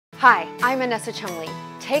Hi, I'm Vanessa Chumley.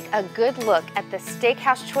 Take a good look at the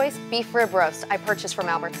Steakhouse Choice beef rib roast I purchased from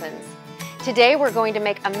Albertsons. Today we're going to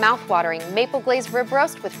make a mouth-watering maple-glazed rib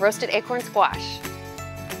roast with roasted acorn squash.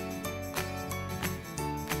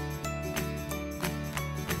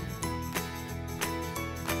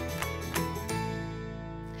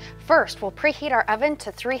 First, we'll preheat our oven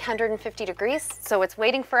to 350 degrees so it's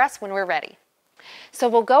waiting for us when we're ready. So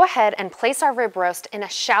we'll go ahead and place our rib roast in a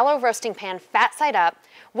shallow roasting pan fat side up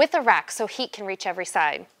with a rack so heat can reach every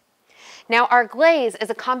side. Now our glaze is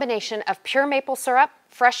a combination of pure maple syrup,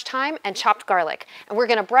 fresh thyme, and chopped garlic, and we're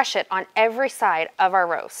going to brush it on every side of our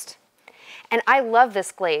roast. And I love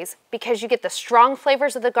this glaze because you get the strong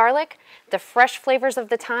flavors of the garlic, the fresh flavors of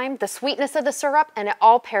the thyme, the sweetness of the syrup, and it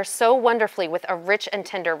all pairs so wonderfully with a rich and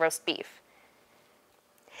tender roast beef.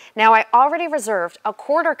 Now I already reserved a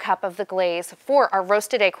 1/4 cup of the glaze for our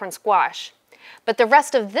roasted acorn squash. But the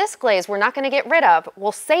rest of this glaze we're not going to get rid of.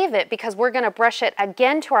 We'll save it because we're going to brush it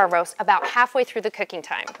again to our roast about halfway through the cooking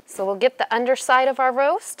time. So we'll get the underside of our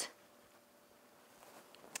roast.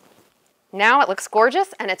 Now it looks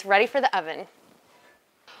gorgeous and it's ready for the oven.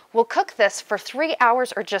 We'll cook this for 3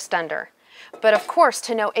 hours or just under. But of course,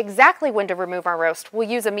 to know exactly when to remove our roast, we'll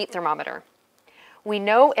use a meat thermometer. We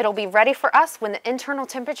know it'll be ready for us when the internal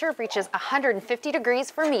temperature reaches 150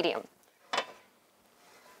 degrees for medium.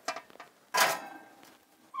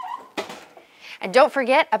 And don't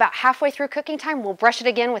forget, about halfway through cooking time, we'll brush it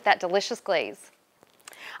again with that delicious glaze.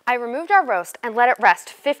 I removed our roast and let it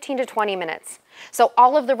rest 15 to 20 minutes. So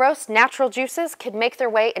all of the roast's natural juices could make their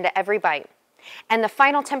way into every bite. And the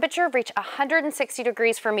final temperature reached 160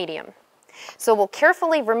 degrees for medium. So we'll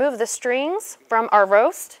carefully remove the strings from our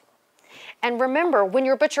roast. And remember, when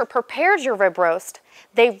your butcher prepares your rib roast,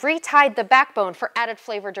 they retied the backbone for added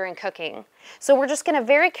flavor during cooking. So we're just going to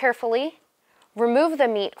very carefully remove the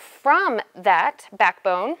meat from that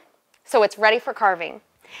backbone so it's ready for carving.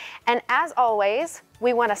 And as always,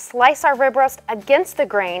 we want to slice our rib roast against the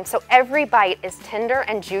grain so every bite is tender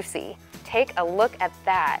and juicy. Take a look at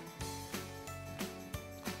that.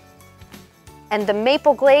 And the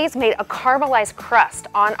maple glaze made a caramelized crust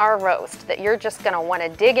on our roast that you're just going to want to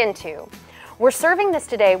dig into. We're serving this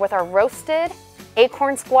today with our roasted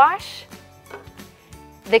acorn squash.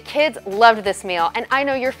 The kids loved this meal, and I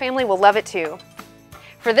know your family will love it too.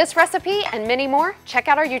 For this recipe and many more, check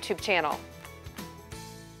out our YouTube channel.